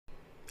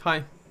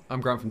Hi,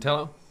 I'm Grant from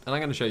Tella, and I'm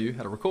going to show you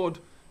how to record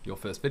your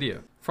first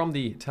video. From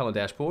the Tella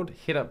dashboard,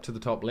 head up to the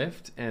top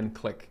left and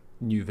click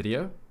New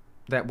Video.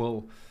 That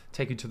will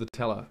take you to the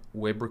Tella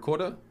web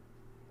recorder,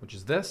 which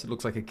is this. It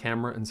looks like a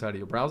camera inside of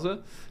your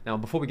browser. Now,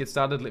 before we get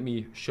started, let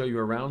me show you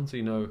around so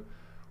you know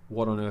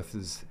what on earth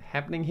is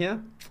happening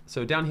here.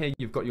 So down here,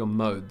 you've got your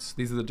modes.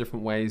 These are the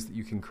different ways that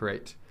you can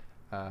create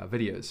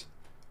videos.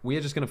 We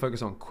are just going to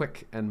focus on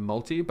quick and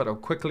multi, but I'll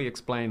quickly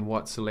explain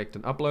what select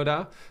and upload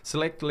are.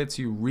 Select lets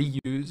you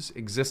reuse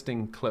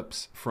existing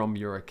clips from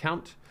your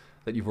account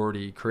that you've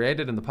already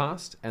created in the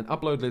past, and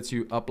upload lets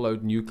you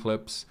upload new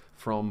clips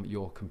from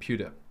your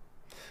computer.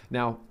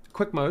 Now,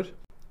 quick mode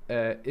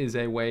is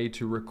a way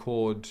to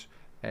record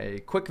a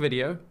quick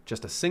video,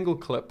 just a single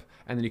clip,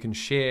 and then you can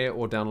share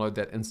or download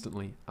that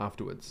instantly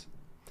afterwards.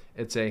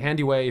 It's a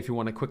handy way if you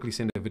want to quickly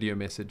send a video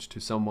message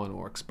to someone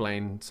or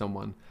explain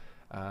someone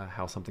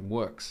how something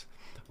works.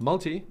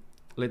 Multi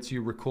lets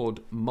you record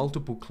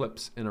multiple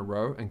clips in a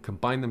row and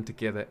combine them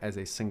together as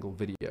a single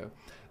video.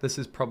 This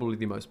is probably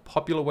the most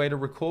popular way to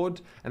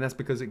record, and that's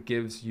because it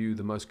gives you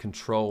the most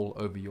control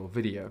over your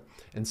video.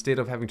 Instead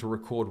of having to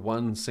record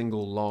one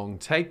single long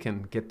take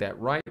and get that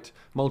right,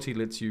 multi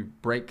lets you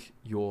break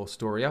your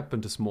story up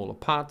into smaller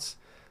parts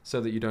so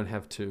that you don't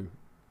have to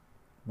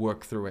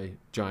work through a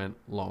giant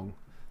long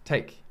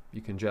take.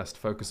 You can just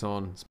focus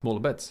on smaller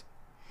bits.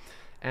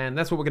 And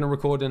that's what we're going to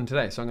record in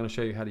today. So I'm going to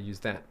show you how to use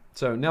that.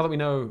 So now that we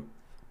know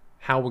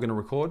how we're going to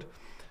record,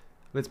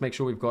 let's make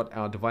sure we've got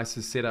our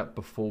devices set up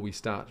before we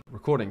start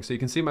recording. So you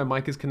can see my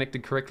mic is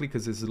connected correctly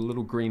because there's a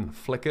little green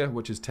flicker,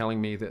 which is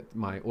telling me that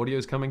my audio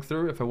is coming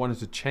through. If I wanted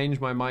to change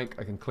my mic,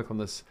 I can click on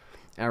this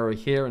arrow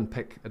here and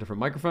pick a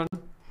different microphone.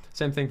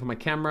 Same thing for my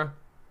camera.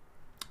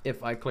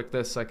 If I click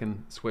this, I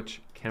can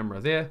switch camera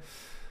there.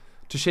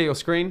 To share your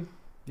screen,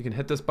 you can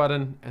hit this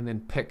button and then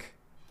pick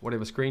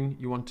whatever screen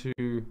you want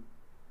to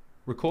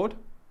record.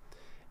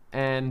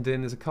 And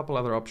then there's a couple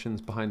other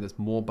options behind this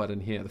more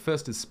button here. The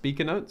first is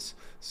speaker notes.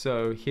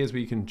 So here's where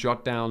you can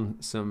jot down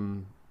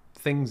some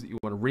things that you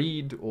want to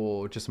read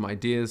or just some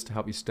ideas to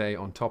help you stay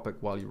on topic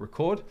while you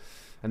record.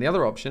 And the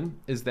other option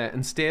is that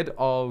instead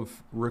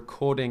of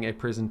recording a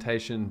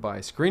presentation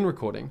by screen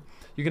recording,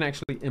 you can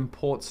actually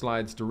import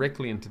slides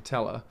directly into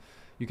Tella.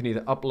 You can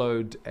either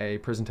upload a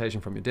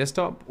presentation from your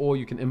desktop or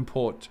you can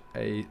import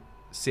a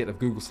set of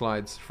Google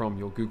Slides from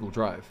your Google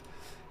Drive.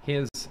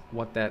 Here's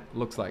what that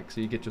looks like. So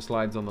you get your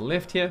slides on the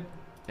left here,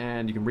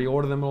 and you can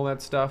reorder them and all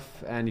that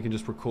stuff, and you can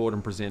just record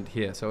and present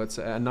here. So it's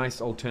a nice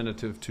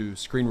alternative to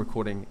screen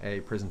recording a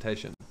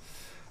presentation.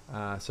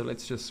 So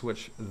let's just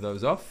switch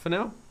those off for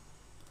now.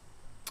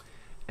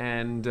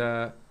 And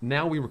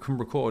now we can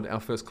record our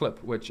first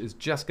clip, which is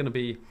just going to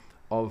be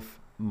of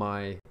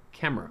my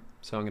camera.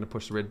 So I'm going to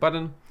push the red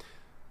button.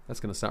 That's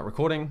going to start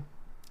recording,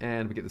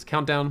 and we get this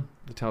countdown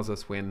that tells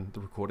us when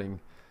the recording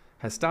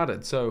has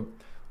started. So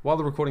while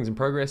the recording's in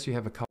progress, you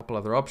have a couple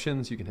other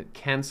options. You can hit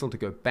cancel to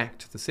go back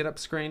to the setup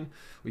screen.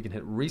 We can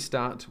hit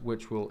restart,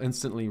 which will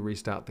instantly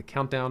restart the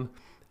countdown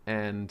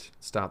and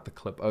start the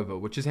clip over,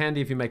 which is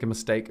handy if you make a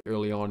mistake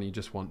early on, you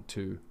just want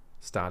to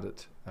start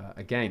it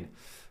again.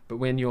 But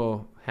when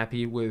you're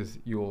happy with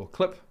your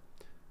clip,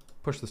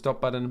 push the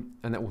stop button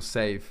and that will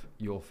save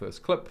your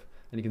first clip.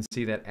 And you can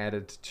see that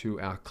added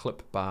to our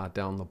clip bar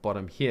down the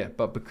bottom here.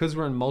 But because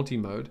we're in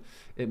multi-mode,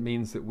 it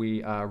means that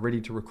we are ready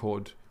to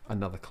record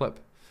another clip.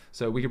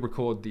 So we could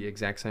record the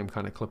exact same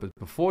kind of clip as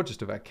before,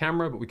 just of our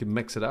camera, but we could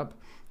mix it up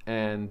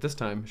and this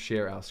time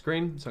share our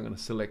screen. So I'm going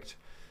to select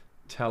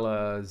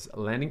Tella's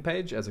landing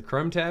page as a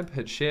Chrome tab,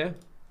 hit share,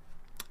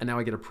 and now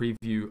I get a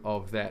preview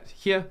of that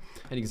here.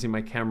 And you can see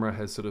my camera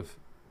has sort of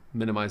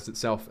minimized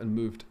itself and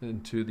moved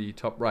into the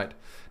top right.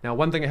 Now,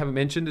 one thing I haven't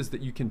mentioned is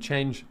that you can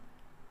change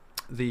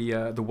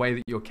the way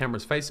that your camera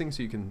is facing,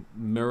 so you can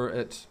mirror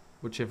it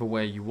whichever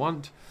way you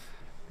want.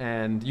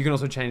 And you can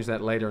also change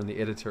that later in the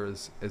editor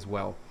as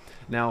well.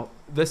 Now,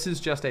 this is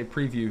just a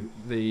preview,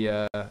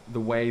 the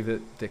way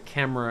that the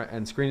camera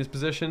and screen is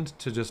positioned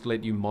to just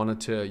let you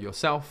monitor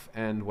yourself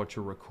and what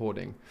you're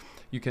recording.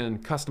 You can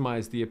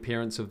customize the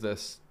appearance of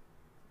this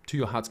to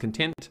your heart's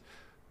content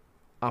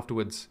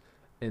afterwards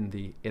in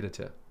the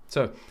editor.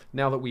 So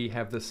now that we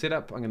have this set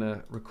up, I'm going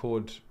to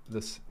record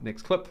this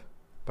next clip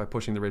by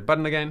pushing the red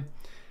button again.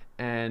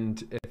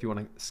 And if you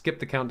want to skip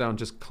the countdown,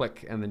 just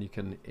click and then you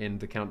can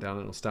end the countdown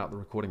and it'll start the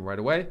recording right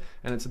away.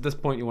 And it's at this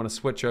point you want to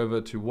switch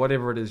over to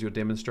whatever it is you're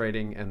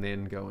demonstrating and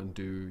then go and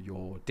do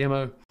your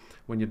demo.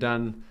 When you're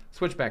done,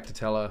 switch back to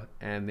Tella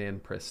and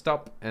then press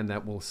stop, and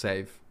that will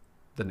save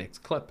the next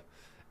clip.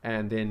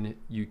 And then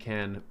you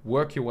can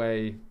work your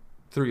way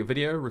through your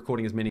video,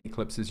 recording as many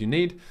clips as you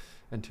need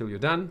until you're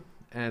done.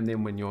 And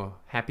then when you're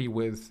happy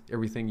with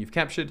everything you've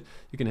captured,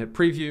 you can hit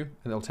preview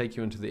and they'll take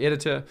you into the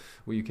editor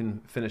where you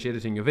can finish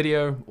editing your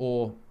video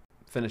or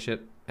finish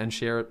it and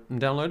share it and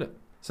download it.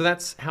 So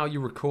that's how you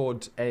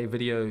record a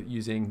video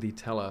using the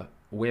Tella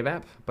web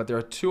app, but there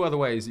are two other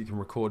ways you can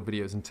record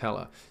videos in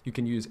Tella. You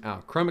can use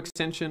our Chrome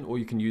extension or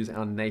you can use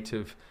our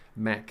native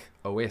Mac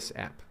OS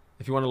app.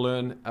 If you want to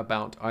learn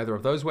about either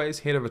of those ways,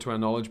 head over to our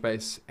knowledge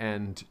base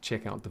and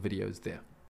check out the videos there.